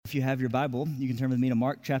If you have your Bible, you can turn with me to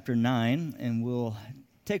Mark chapter 9, and we'll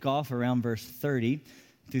take off around verse 30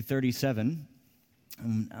 through 37.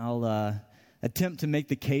 I'll attempt to make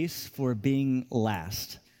the case for being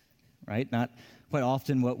last, right? Not quite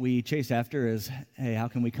often what we chase after is, hey, how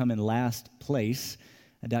can we come in last place?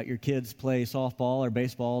 I doubt your kids play softball or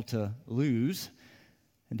baseball to lose.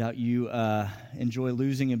 I doubt you enjoy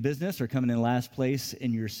losing in business or coming in last place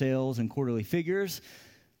in your sales and quarterly figures.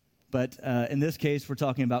 But in this case, we're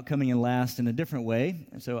talking about coming in last in a different way.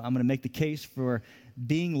 So I'm going to make the case for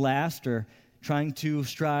being last or trying to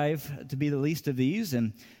strive to be the least of these.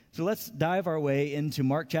 And so let's dive our way into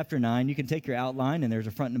Mark chapter 9. You can take your outline, and there's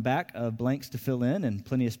a front and back of blanks to fill in and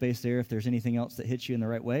plenty of space there if there's anything else that hits you in the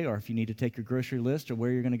right way, or if you need to take your grocery list or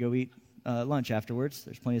where you're going to go eat lunch afterwards.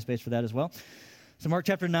 There's plenty of space for that as well. So Mark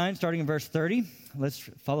chapter 9, starting in verse 30. Let's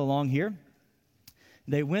follow along here.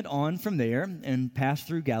 They went on from there and passed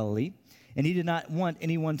through Galilee, and he did not want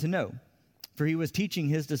anyone to know, for he was teaching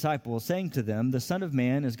his disciples, saying to them, "The Son of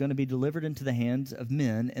Man is going to be delivered into the hands of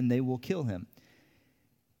men, and they will kill him.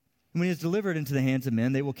 And when he is delivered into the hands of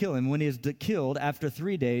men, they will kill him. When he is killed, after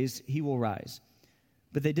 3 days, he will rise."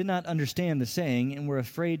 But they did not understand the saying and were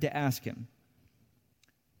afraid to ask him,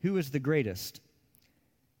 "Who is the greatest?"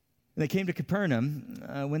 And they came to Capernaum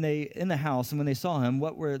in the house, and when they saw him,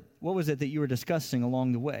 what was it that you were discussing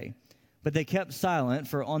along the way? But they kept silent,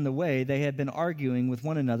 for on the way they had been arguing with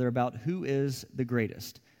one another about who is the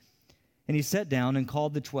greatest. And he sat down and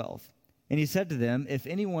called the 12. And he said to them, "If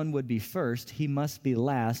anyone would be first, he must be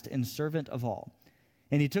last and servant of all."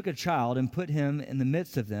 And he took a child and put him in the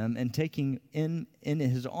midst of them, and taking in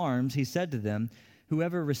his arms, he said to them,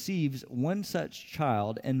 "Whoever receives one such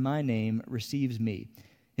child in my name receives me.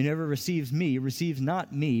 And whoever receives me receives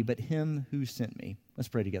not me, but him who sent me." Let's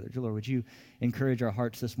pray together. Dear Lord, would you encourage our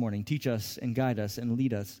hearts this morning? Teach us and guide us and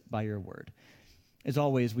lead us by your word. As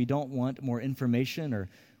always, we don't want more information, or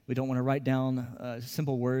we don't want to write down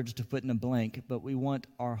simple words to put in a blank, but we want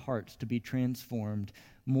our hearts to be transformed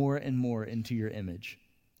more and more into your image.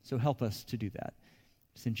 So help us to do that.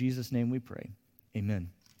 It's in Jesus' name we pray. Amen.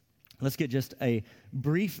 Let's get just a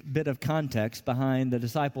brief bit of context behind the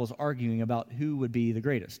disciples arguing about who would be the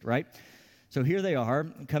greatest, right? So here they are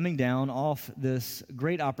coming down off this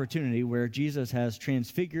great opportunity where Jesus has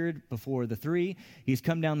transfigured before the three. He's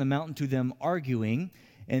come down the mountain to them arguing,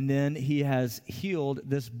 and then he has healed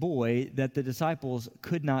this boy that the disciples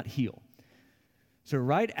could not heal. So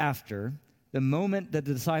right after the moment that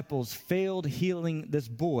the disciples failed healing this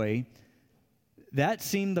boy, that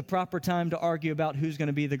seemed the proper time to argue about who's going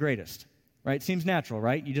to be the greatest, right? Seems natural,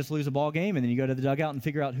 right? You just lose a ball game, and then you go to the dugout and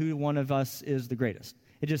figure out who one of us is the greatest.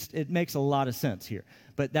 It makes a lot of sense here.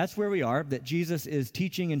 But that's where we are, that Jesus is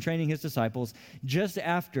teaching and training his disciples just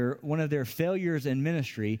after one of their failures in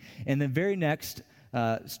ministry, and the very next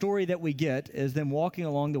story that we get is them walking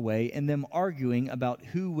along the way and them arguing about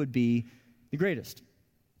who would be the greatest.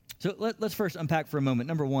 So let's first unpack for a moment.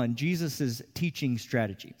 Number one, Jesus' teaching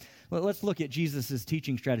strategy. Well, let's look at Jesus'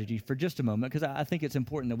 teaching strategy for just a moment, because I think it's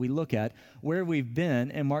important that we look at where we've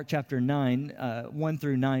been in Mark chapter 9, 1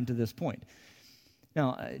 through 9 to this point.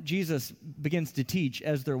 Now, Jesus begins to teach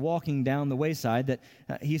as they're walking down the wayside that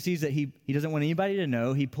he sees that he doesn't want anybody to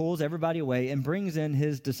know. He pulls everybody away and brings in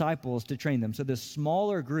his disciples to train them. So this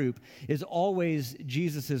smaller group is always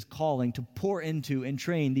Jesus' calling to pour into and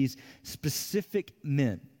train these specific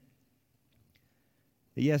men.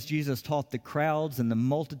 Yes, Jesus taught the crowds and the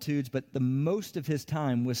multitudes, but the most of his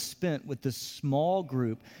time was spent with this small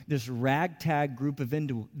group, this ragtag group of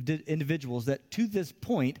individuals that to this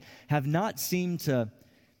point have not seemed to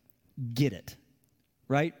get it,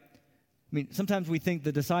 right? I mean, sometimes we think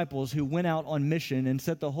the disciples who went out on mission and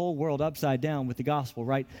set the whole world upside down with the gospel,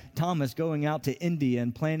 right? Thomas going out to India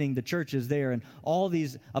and planting the churches there, and all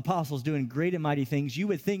these apostles doing great and mighty things. You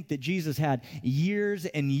would think that Jesus had years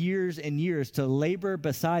and years and years to labor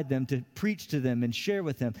beside them, to preach to them and share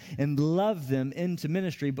with them and love them into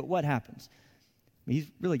ministry. But what happens? He's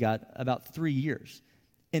really got about 3 years.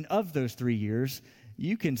 And of those 3 years,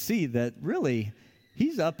 you can see that really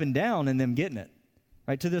he's up and down in them getting it.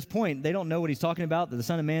 Right, to this point, they don't know what he's talking about, that the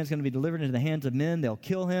Son of Man is going to be delivered into the hands of men. They'll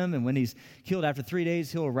kill him, and when he's killed after 3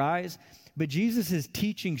 days, he'll rise. But Jesus'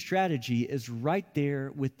 teaching strategy is right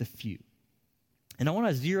there with the few. And I want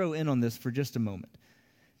to zero in on this for just a moment,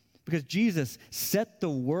 because Jesus set the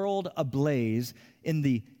world ablaze in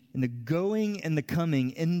the going and the coming,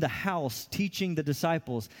 in the house, teaching the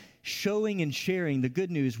disciples, showing and sharing the good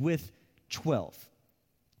news with 12.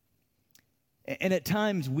 And at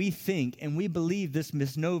times we think and we believe this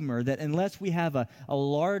misnomer that unless we have a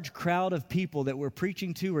large crowd of people that we're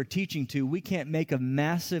preaching to or teaching to, we can't make a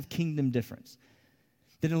massive kingdom difference.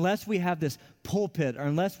 That unless we have this pulpit, or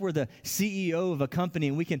unless we're the CEO of a company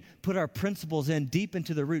and we can put our principles in deep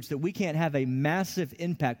into the roots, that we can't have a massive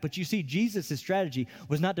impact. But you see, Jesus' strategy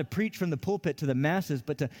was not to preach from the pulpit to the masses,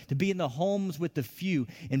 but to be in the homes with the few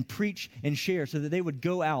and preach and share so that they would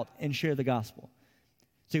go out and share the gospel.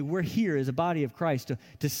 So we're here as a body of Christ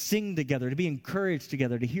to sing together, to be encouraged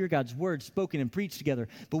together, to hear God's word spoken and preached together.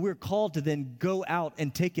 But we're called to then go out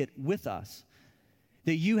and take it with us.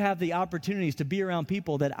 That you have the opportunities to be around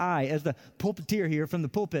people that I, as the pulpiteer here from the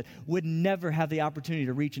pulpit, would never have the opportunity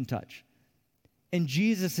to reach and touch. And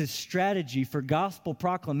Jesus' strategy for gospel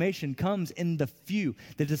proclamation comes in the few,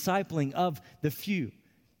 the discipling of the few.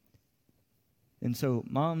 And so,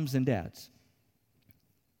 moms and dads,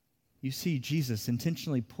 you see Jesus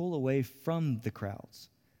intentionally pull away from the crowds,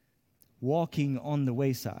 walking on the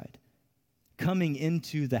wayside, coming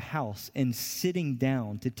into the house and sitting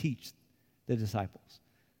down to teach the disciples.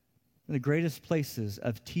 The greatest places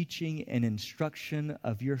of teaching and instruction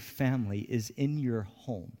of your family is in your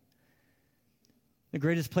home. The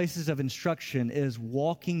greatest places of instruction is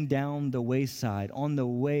walking down the wayside, on the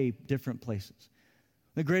way different places.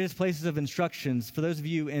 The greatest places of instructions for those of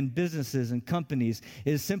you in businesses and companies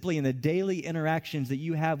is simply in the daily interactions that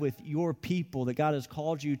you have with your people that God has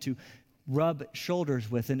called you to rub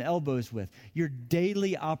shoulders with and elbows with. Your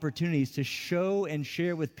daily opportunities to show and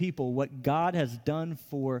share with people what God has done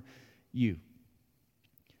for you.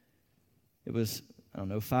 It was,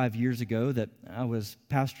 5 years ago that I was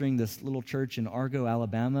pastoring this little church in Argo,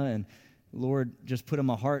 Alabama, and the Lord just put in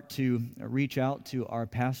my heart to reach out to our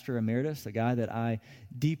pastor emeritus, a guy that I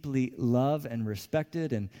deeply love and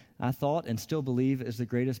respected, and I thought and still believe is the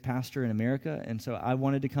greatest pastor in America, and so I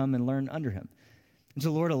wanted to come and learn under him. And so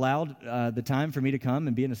the Lord allowed the time for me to come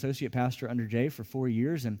and be an associate pastor under Jay for 4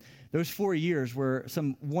 years. And those 4 years were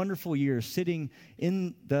some wonderful years sitting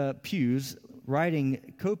in the pews,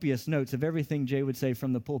 writing copious notes of everything Jay would say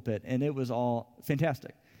from the pulpit. And it was all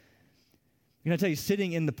fantastic. I'm going to tell you,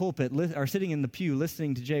 sitting in the pulpit, or sitting in the pew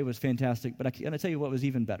listening to Jay was fantastic. But I'm going to tell you what was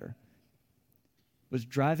even better. Was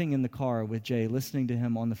driving in the car with Jay, listening to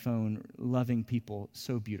him on the phone, loving people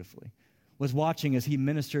so beautifully. Was watching as he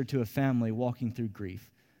ministered to a family walking through grief,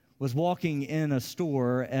 was walking in a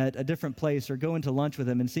store at a different place or going to lunch with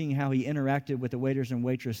him and seeing how he interacted with the waiters and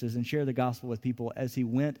waitresses and shared the gospel with people as he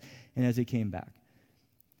went and as he came back.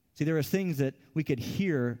 See, there are things that we could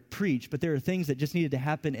hear preach, but there are things that just needed to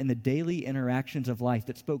happen in the daily interactions of life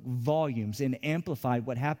that spoke volumes and amplified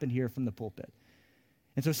what happened here from the pulpit.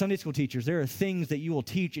 And so Sunday school teachers, there are things that you will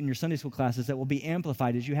teach in your Sunday school classes that will be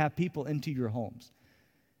amplified as you have people into your homes.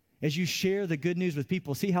 As you share the good news with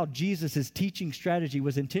people, see how Jesus' teaching strategy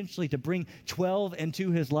was intentionally to bring 12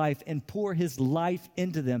 into his life and pour his life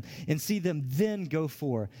into them and see them then go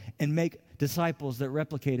for and make disciples that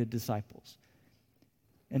replicated disciples.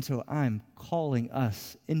 And so I'm calling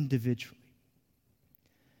us individually.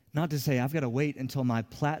 Not to say I've got to wait until my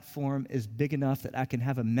platform is big enough that I can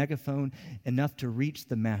have a megaphone enough to reach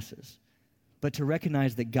the masses, but to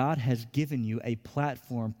recognize that God has given you a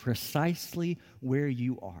platform precisely where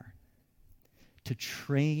you are to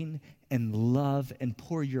train and love and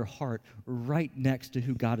pour your heart right next to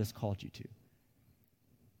who God has called you to.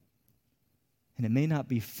 And it may not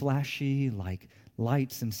be flashy like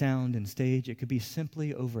lights and sound and stage. It could be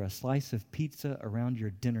simply over a slice of pizza around your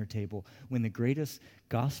dinner table when the greatest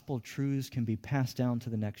gospel truths can be passed down to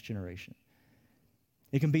the next generation.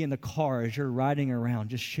 It can be in the car as you're riding around,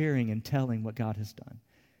 just sharing and telling what God has done.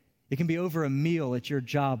 It can be over a meal at your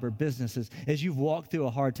job or businesses as you've walked through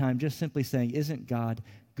a hard time, just simply saying, isn't God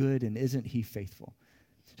good and isn't he faithful?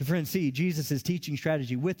 So friends, see, Jesus' teaching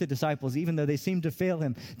strategy with the disciples, even though they seemed to fail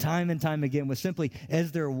him time and time again, was simply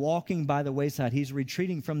as they're walking by the wayside, he's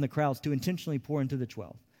retreating from the crowds to intentionally pour into the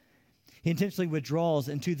 12. He intentionally withdraws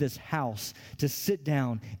into this house to sit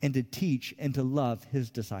down and to teach and to love his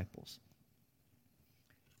disciples.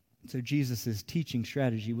 So Jesus' teaching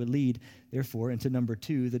strategy would lead, therefore, into number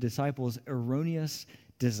 2, the disciples' erroneous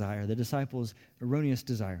desire. The disciples' erroneous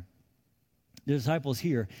desire. The disciples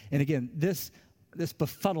here, and again, this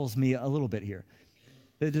befuddles me a little bit here.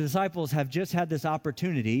 The disciples have just had this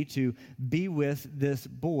opportunity to be with this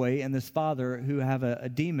boy and this father who have a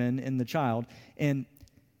demon in the child, and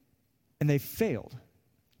they failed,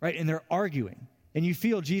 right? And they're arguing. And you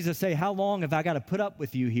feel Jesus say, how long have I got to put up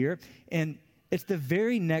with you here? And it's the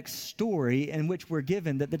very next story in which we're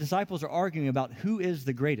given that the disciples are arguing about who is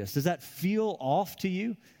the greatest. Does that feel off to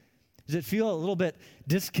you? Does it feel a little bit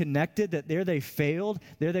disconnected that there they failed,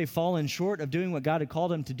 there they've fallen short of doing what God had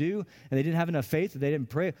called them to do, and they didn't have enough faith, or they didn't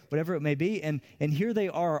pray, whatever it may be, and here they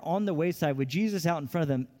are on the wayside with Jesus out in front of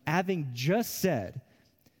them, having just said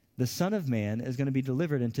the Son of Man is going to be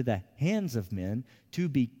delivered into the hands of men to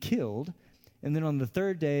be killed, and then on the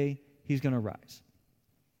third day, he's going to rise.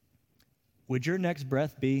 Would your next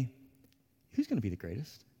breath be, who's going to be the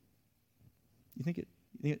greatest? You think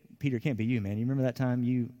Peter, it can't be you, man. You remember that time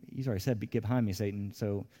he's already said, get behind me, Satan,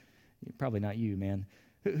 so probably not you, man.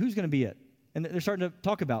 Who's going to be it? And they're starting to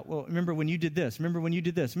talk about, well, remember when you did this? Remember when you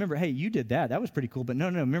did this? Remember, hey, you did that. That was pretty cool. But no,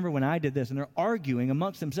 remember when I did this? And they're arguing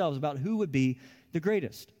amongst themselves about who would be the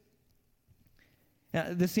greatest. Now,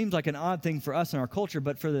 this seems like an odd thing for us in our culture,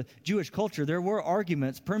 but for the Jewish culture, there were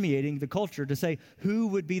arguments permeating the culture to say who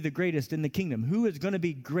would be the greatest in the kingdom, who is going to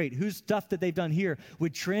be great, whose stuff that they've done here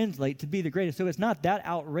would translate to be the greatest. So it's not that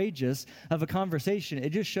outrageous of a conversation.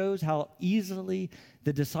 It just shows how easily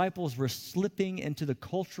the disciples were slipping into the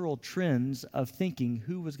cultural trends of thinking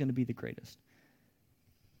who was going to be the greatest.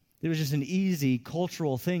 It was just an easy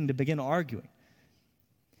cultural thing to begin arguing.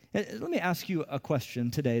 Let me ask you a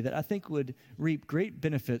question today that I think would reap great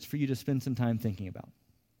benefits for you to spend some time thinking about.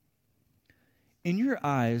 In your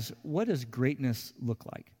eyes, what does greatness look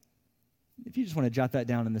like? If you just want to jot that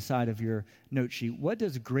down on the side of your note sheet, what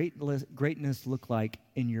does greatness look like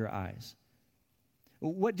in your eyes?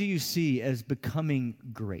 What do you see as becoming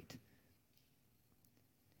great?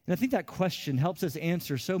 And I think that question helps us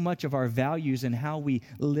answer so much of our values and how we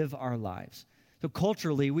live our lives. So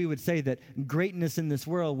culturally, we would say that greatness in this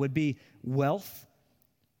world would be wealth,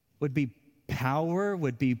 would be power,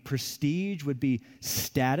 would be prestige, would be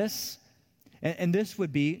status, and this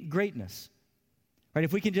would be greatness. Right?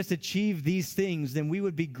 If we can just achieve these things, then we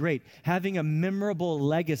would be great. Having a memorable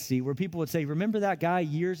legacy where people would say, remember that guy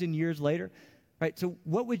years and years later? Right? So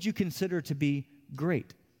what would you consider to be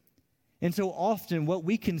great? And so often what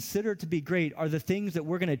we consider to be great are the things that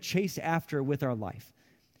we're going to chase after with our life.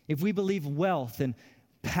 If we believe wealth and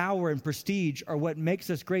power and prestige are what makes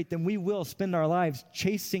us great, then we will spend our lives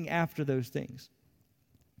chasing after those things.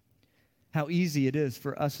 How easy it is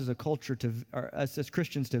for us as a culture or us as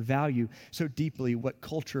Christians to value so deeply what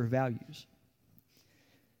culture values.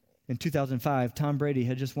 In 2005, Tom Brady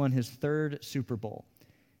had just won his third Super Bowl.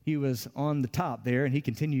 He was on the top there, and he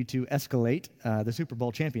continued to escalate the Super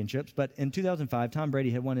Bowl championships. But in 2005, Tom Brady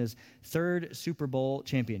had won his third Super Bowl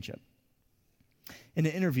championship. In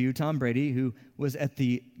an interview, Tom Brady, who was at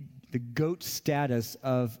the GOAT status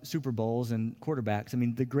of Super Bowls and quarterbacks,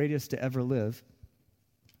 the greatest to ever live,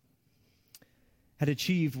 had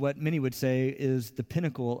achieved what many would say is the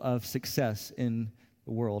pinnacle of success in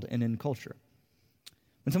the world and in culture.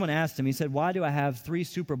 When someone asked him, he said, why do I have 3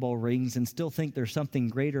 Super Bowl rings and still think there's something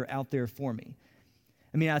greater out there for me?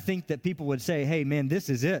 I think that people would say, hey, man, this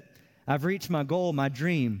is it. I've reached my goal, my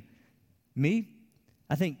dream. Me?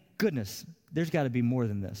 I think, goodness, there's got to be more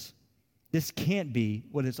than this. This can't be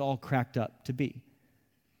what it's all cracked up to be.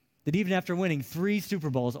 That even after winning 3 Super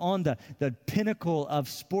Bowls on the pinnacle of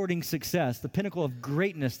sporting success, the pinnacle of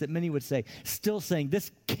greatness that many would say, still saying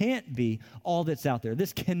this can't be all that's out there.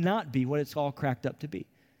 This cannot be what it's all cracked up to be.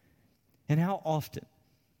 And how often,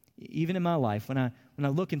 even in my life, when I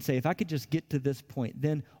look and say, if I could just get to this point,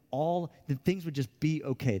 then things would just be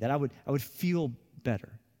okay, that I would feel better.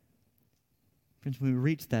 Friends, when we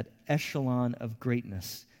reach that echelon of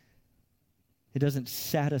greatness, it doesn't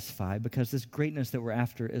satisfy because this greatness that we're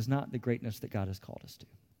after is not the greatness that God has called us to.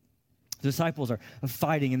 The disciples are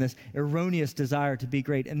fighting in this erroneous desire to be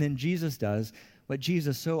great, and then Jesus does what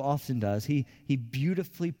Jesus so often does. He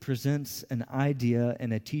beautifully presents an idea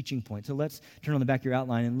and a teaching point. So let's turn on the back of your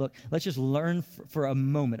outline and look. Let's just learn for a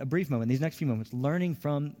moment, a brief moment, these next few moments, learning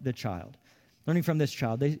from the child. Learning from this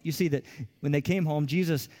child. You see that when they came home,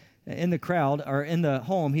 Jesus, in the crowd, or in the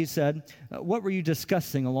home, he said, what were you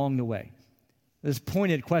discussing along the way? This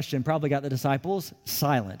pointed question probably got the disciples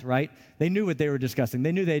silent, right? They knew what they were discussing.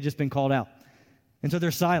 They knew they had just been called out. And so they're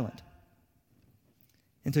silent.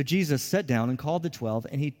 And so Jesus sat down and called the 12,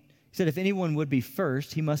 and he said, if anyone would be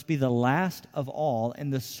first, he must be the last of all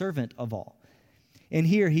and the servant of all. And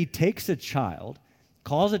here he takes a child,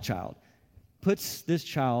 calls a child, puts this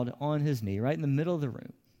child on his knee right in the middle of the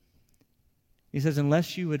room. He says,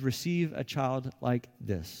 unless you would receive a child like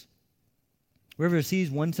this, whoever receives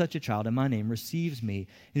one such a child in my name receives me,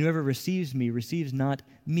 and whoever receives me receives not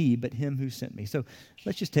me, but him who sent me. So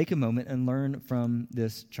let's just take a moment and learn from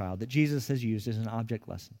this child that Jesus has used as an object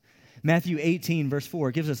lesson. Matthew 18, verse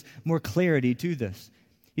 4, gives us more clarity to this.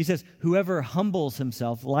 He says, whoever humbles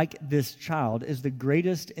himself like this child is the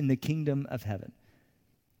greatest in the kingdom of heaven.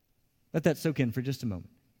 Let that soak in for just a moment.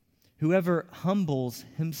 Whoever humbles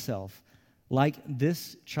himself like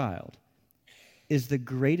this child is the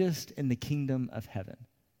greatest in the kingdom of heaven.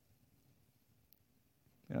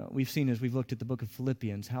 We've seen as we've looked at the book of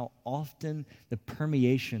Philippians how often the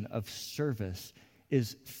permeation of service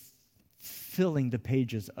is filling the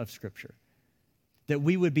pages of Scripture. That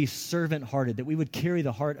we would be servant-hearted, that we would carry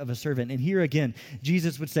the heart of a servant. And here again,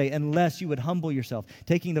 Jesus would say, unless you would humble yourself,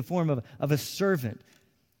 taking the form of a servant.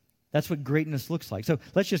 That's what greatness looks like. So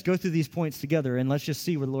let's just go through these points together and let's just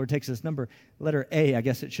see where the Lord takes us. Letter A, I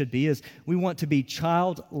guess it should be, is we want to be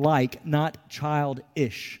childlike, not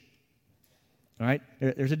childish. All right?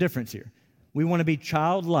 There's a difference here. We want to be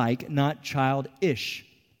childlike, not childish.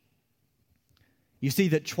 You see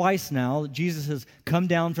that twice now, Jesus has come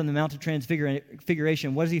down from the Mount of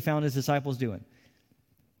Transfiguration. What has he found his disciples doing?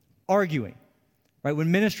 Arguing. Right?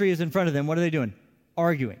 When ministry is in front of them, what are they doing?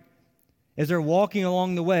 Arguing. As they're walking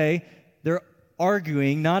along the way, they're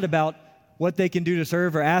arguing not about what they can do to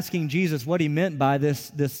serve or asking Jesus what he meant by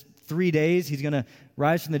this 3 days. He's going to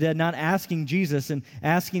rise from the dead. Not asking Jesus and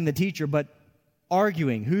asking the teacher, but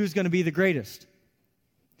arguing who's going to be the greatest.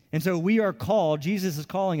 And so we are called, Jesus is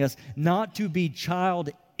calling us not to be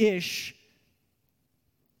childish,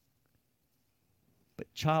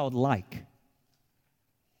 but childlike.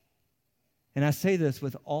 And I say this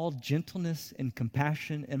with all gentleness and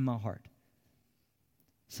compassion in my heart.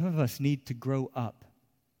 Some of us need to grow up.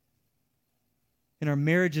 In our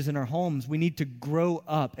marriages, in our homes, we need to grow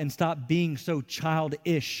up and stop being so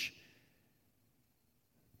childish.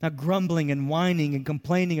 Not grumbling and whining and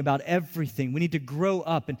complaining about everything. We need to grow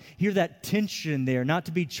up and hear that tension there, not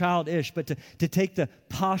to be childish, but to take the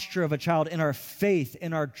posture of a child in our faith,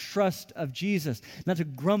 in our trust of Jesus. Not to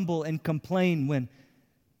grumble and complain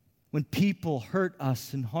when people hurt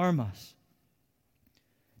us and harm us.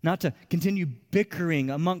 Not to continue bickering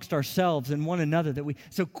amongst ourselves and one another, that we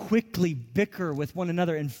so quickly bicker with one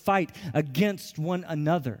another and fight against one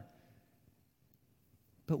another.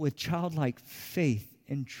 But with childlike faith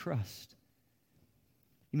and trust.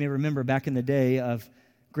 You may remember back in the day of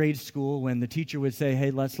grade school when the teacher would say, hey,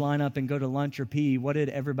 let's line up and go to lunch or PE. What did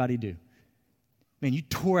everybody do? Man, you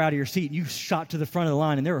tore out of your seat and you shot to the front of the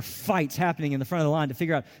line, and there were fights happening in the front of the line to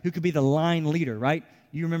figure out who could be the line leader, right?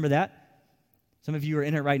 You remember that? Some of you are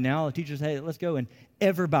in it right now. The teacher says, hey, let's go. And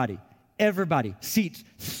everybody, seats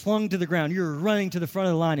slung to the ground. You're running to the front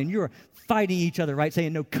of the line and you're fighting each other, right?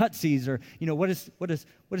 Saying no cutsies, or, what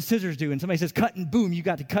does scissors do? And somebody says cut, and boom, you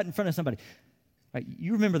got to cut in front of somebody. Right?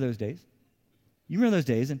 You remember those days.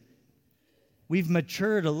 And we've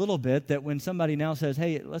matured a little bit that when somebody now says,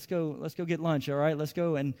 hey, let's go get lunch, all right, let's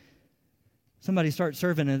go, and somebody starts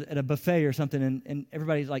serving at a buffet or something, and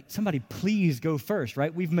everybody's like, somebody please go first,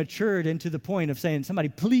 right? We've matured into the point of saying, somebody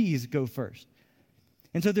please go first.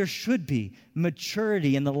 And so there should be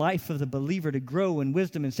maturity in the life of the believer to grow in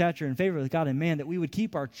wisdom and stature and favor with God and man, that we would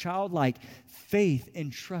keep our childlike faith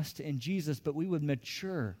and trust in Jesus, but we would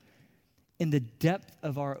mature in the depth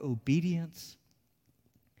of our obedience,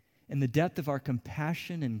 in the depth of our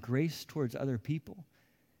compassion and grace towards other people,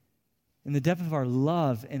 in the depth of our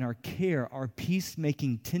love and our care, our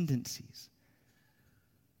peacemaking tendencies.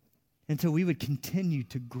 And so we would continue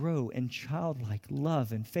to grow in childlike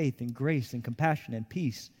love and faith and grace and compassion and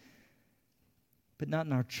peace, but not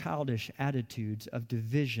in our childish attitudes of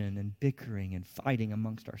division and bickering and fighting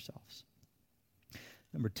amongst ourselves.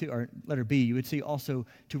 Number 2, or letter B, you would see also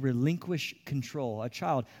to relinquish control. A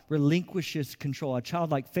child relinquishes control. A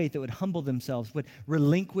childlike faith that would humble themselves would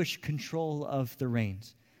relinquish control of the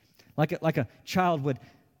reins. Like a child would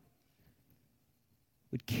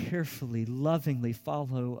carefully, lovingly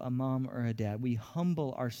follow a mom or a dad. We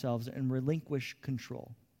humble ourselves and relinquish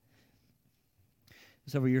control.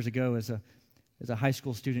 Several years ago, as a high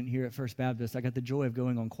school student here at First Baptist, I got the joy of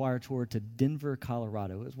going on choir tour to Denver,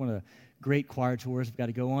 Colorado. It was one of the great choir tours we've got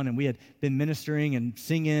to go on, and we had been ministering and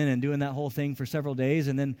singing and doing that whole thing for several days,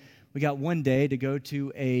 and then we got one day to go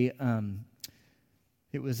to a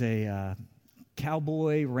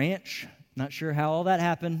cowboy ranch. Not sure how all that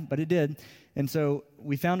happened, but it did. And so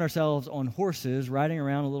we found ourselves on horses riding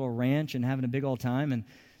around a little ranch and having a big old time. And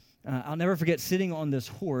I'll never forget sitting on this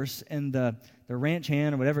horse, and the ranch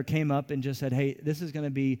hand or whatever came up and just said, hey, this is going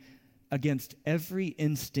to be against every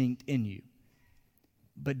instinct in you,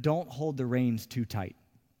 but don't hold the reins too tight.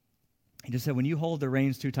 He just said, when you hold the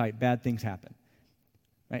reins too tight, bad things happen.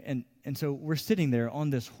 Right? And so we're sitting there on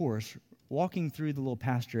this horse, walking through the little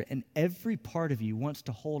pasture, and every part of you wants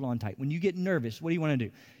to hold on tight. When you get nervous, what do you want to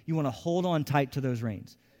do? You want to hold on tight to those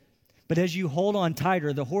reins. But as you hold on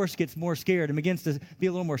tighter, the horse gets more scared and begins to be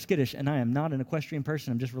a little more skittish. And I am not an equestrian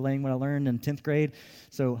person. I'm just relaying what I learned in 10th grade,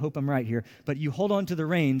 so hope I'm right here. But you hold on to the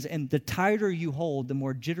reins, and the tighter you hold, the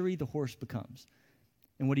more jittery the horse becomes.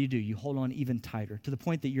 And what do? You hold on even tighter, to the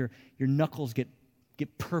point that your knuckles get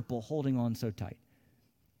purple holding on so tight.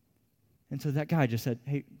 And so that guy just said,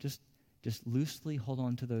 hey, just loosely hold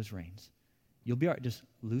on to those reins. You'll be all right. Just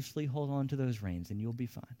loosely hold on to those reins and you'll be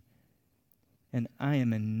fine. And I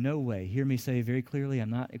am in no way, hear me say very clearly, I'm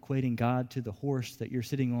not equating God to the horse that you're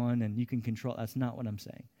sitting on and you can control. That's not what I'm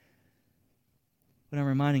saying. What I'm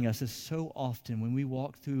reminding us is so often when we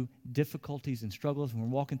walk through difficulties and struggles, when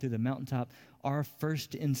we're walking through the mountaintop, our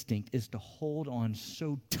first instinct is to hold on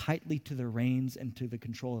so tightly to the reins and to the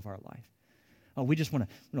control of our life. We just want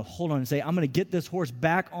to hold on and say, I'm going to get this horse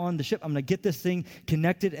back on the ship. I'm going to get this thing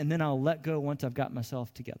connected, and then I'll let go once I've got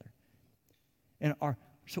myself together. And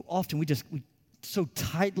so often we so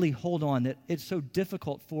tightly hold on that it's so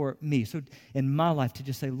difficult for me, so in my life, to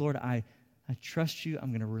just say, Lord, I trust you. I'm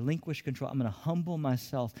going to relinquish control. I'm going to humble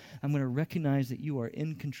myself. I'm going to recognize that you are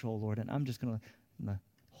in control, Lord, and I'm just going to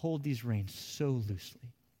hold these reins so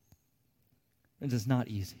loosely. It is not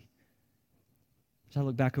easy. As I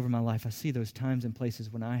look back over my life, I see those times and places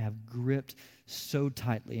when I have gripped so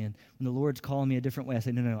tightly, and when the Lord's calling me a different way, I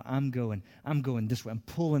say, no, I'm going this way. I'm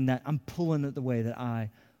pulling it the way that I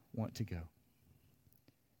want to go.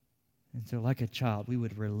 And so like a child, we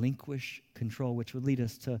would relinquish control, which would lead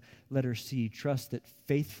us to letter C, trust that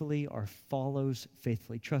faithfully or follows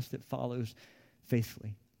faithfully. Trust that follows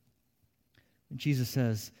faithfully. And Jesus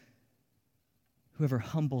says, whoever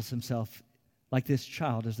humbles himself like this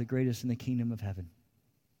child is the greatest in the kingdom of heaven.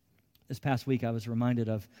 This past week, I was reminded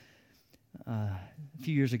of a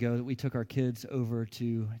few years ago that we took our kids over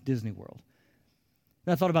to Disney World.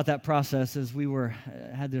 And I thought about that process as we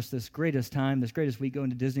had this greatest time, this greatest week going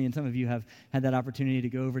to Disney, and some of you have had that opportunity to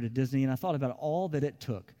go over to Disney, and I thought about all that it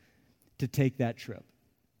took to take that trip.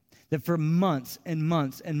 That for months and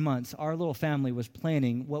months and months, our little family was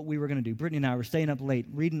planning what we were going to do. Brittany and I were staying up late,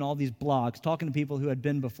 reading all these blogs, talking to people who had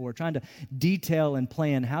been before, trying to detail and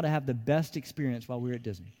plan how to have the best experience while we were at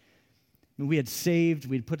Disney. We had saved,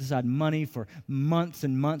 we'd put aside money for months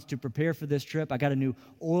and months to prepare for this trip. I got a new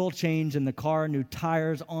oil change in the car, new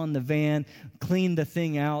tires on the van, cleaned the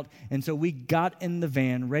thing out. And so we got in the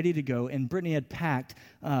van ready to go. And Brittany had packed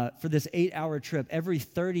for this 8-hour trip. Every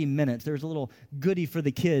 30 minutes, there was a little goodie for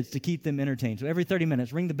the kids to keep them entertained. So every 30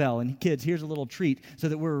 minutes, ring the bell. And kids, here's a little treat so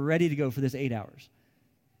that we're ready to go for this 8 hours.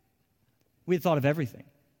 We had thought of everything.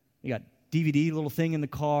 We got DVD little thing in the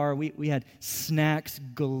car. We had snacks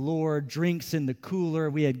galore, drinks in the cooler.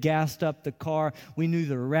 We had gassed up the car. We knew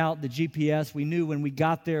the route, the GPS. We knew when we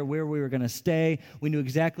got there where we were going to stay. We knew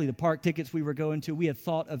exactly the park tickets we were going to. We had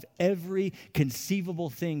thought of every conceivable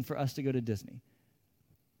thing for us to go to Disney.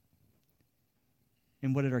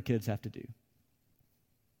 And what did our kids have to do?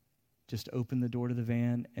 Just open the door to the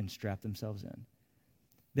van and strap themselves in.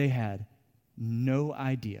 They had no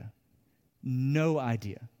idea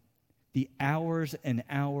the hours and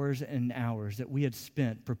hours and hours that we had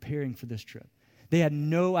spent preparing for this trip. They had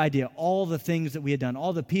no idea all the things that we had done,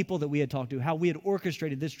 all the people that we had talked to, how we had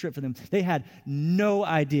orchestrated this trip for them. They had no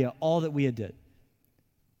idea all that we had did.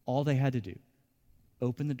 All they had to do,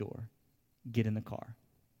 open the door, get in the car.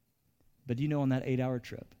 But do you know on that 8-hour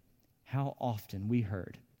trip, how often we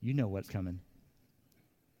heard, you know what's coming,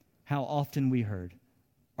 how often we heard,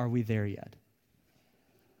 are we there yet?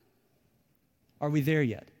 Are we there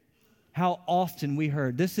yet? How often we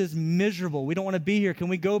heard, this is miserable. We don't want to be here. Can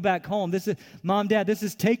we go back home? This is, Mom, Dad, this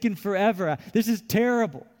is taking forever. This is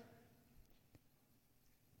terrible.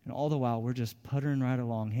 And all the while, we're just puttering right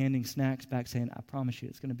along, handing snacks back, saying, I promise you,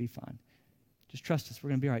 it's going to be fine. Just trust us. We're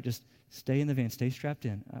going to be all right. Just stay in the van. Stay strapped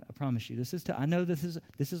in. I promise you. I know this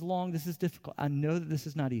is long. This is difficult. I know that this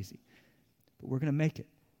is not easy. But we're going to make it.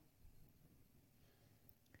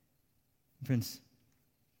 Friends,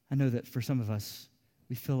 I know that for some of us,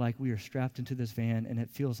 we feel like we are strapped into this van and it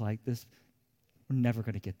feels like we're never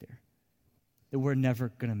going to get there, that we're never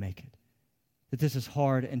going to make it, that this is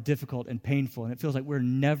hard and difficult and painful and it feels like we're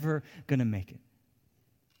never going to make it.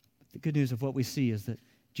 But the good news of what we see is that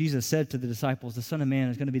Jesus said to the disciples, the Son of Man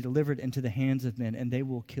is going to be delivered into the hands of men and they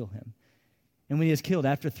will kill him. And when he is killed,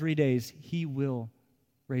 after 3 days, he will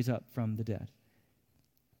raise up from the dead.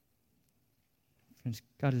 Friends,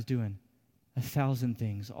 God is doing 1,000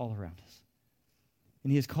 things all around us.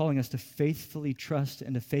 And he is calling us to faithfully trust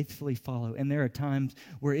and to faithfully follow. And there are times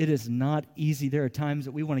where it is not easy. There are times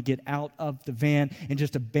that we want to get out of the van and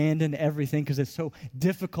just abandon everything because it's so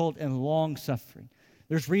difficult and long suffering.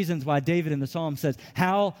 There's reasons why David in the Psalm says,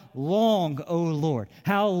 how long, O Lord?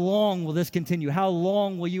 How long will this continue? How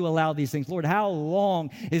long will you allow these things? Lord, how long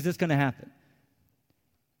is this going to happen?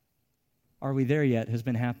 Are we there yet? Has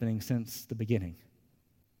been happening since the beginning.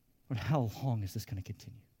 Lord, how long is this going to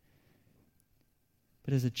continue?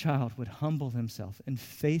 But as a child would humble himself and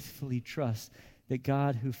faithfully trust that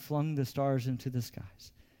God who flung the stars into the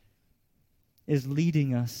skies is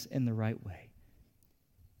leading us in the right way.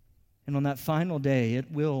 And on that final day,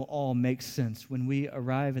 it will all make sense when we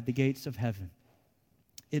arrive at the gates of heaven.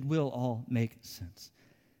 It will all make sense.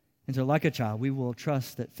 And so like a child, we will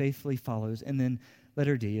trust that faithfully follows. And then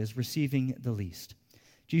letter D is receiving the least.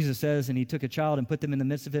 Jesus says, and he took a child and put them in the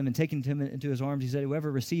midst of him, and taking him into his arms, he said,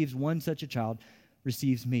 whoever receives one such a child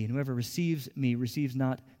receives me. And whoever receives me receives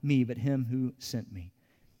not me, but him who sent me.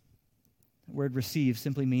 The word receive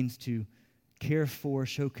simply means to care for,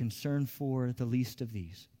 show concern for the least of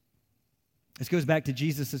these. This goes back to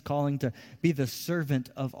Jesus' calling to be the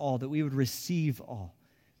servant of all, that we would receive all.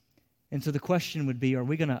 And so the question would be, are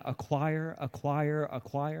we going to acquire?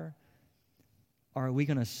 Or are we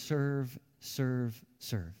going to serve?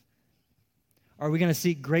 Are we going to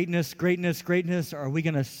seek greatness? Or are we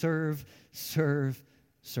going to serve?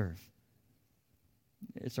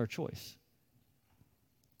 It's our choice.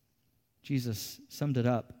 Jesus summed it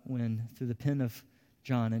up when, through the pen of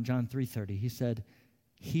John, in John 3:30, he said,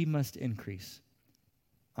 he must increase,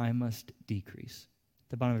 I must decrease.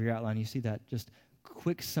 At the bottom of your outline, you see that just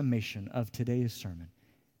quick summation of today's sermon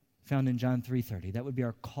found in John 3:30. That would be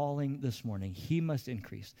our calling this morning. He must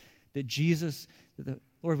increase. That the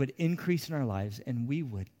Lord would increase in our lives, and we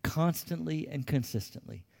would constantly and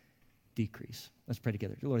consistently decrease. Let's pray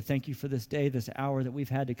together. Dear Lord, thank you for this day, this hour that we've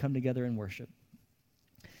had to come together and worship.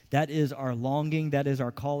 That is our longing, that is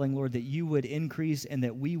our calling, Lord, that you would increase and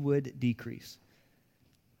that we would decrease.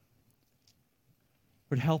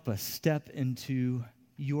 Lord, help us step into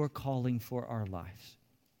your calling for our lives.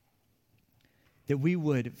 That we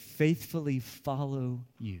would faithfully follow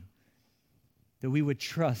you. That we would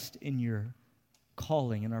trust in your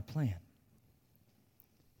calling and our plan.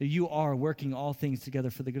 That you are working all things together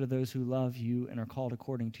for the good of those who love you and are called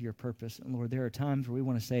according to your purpose. And Lord, there are times where we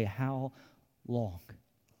want to say, how long?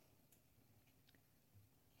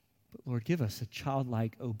 But Lord, give us a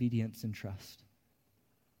childlike obedience and trust.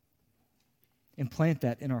 And plant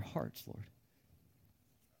that in our hearts, Lord.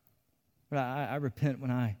 But I repent when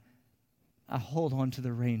I hold on to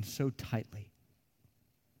the reins so tightly.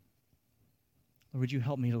 Lord, would you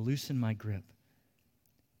help me to loosen my grip,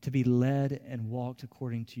 to be led and walked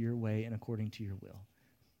according to your way and according to your will.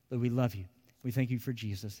 Lord, we love you. We thank you for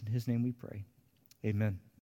Jesus. In his name we pray. Amen.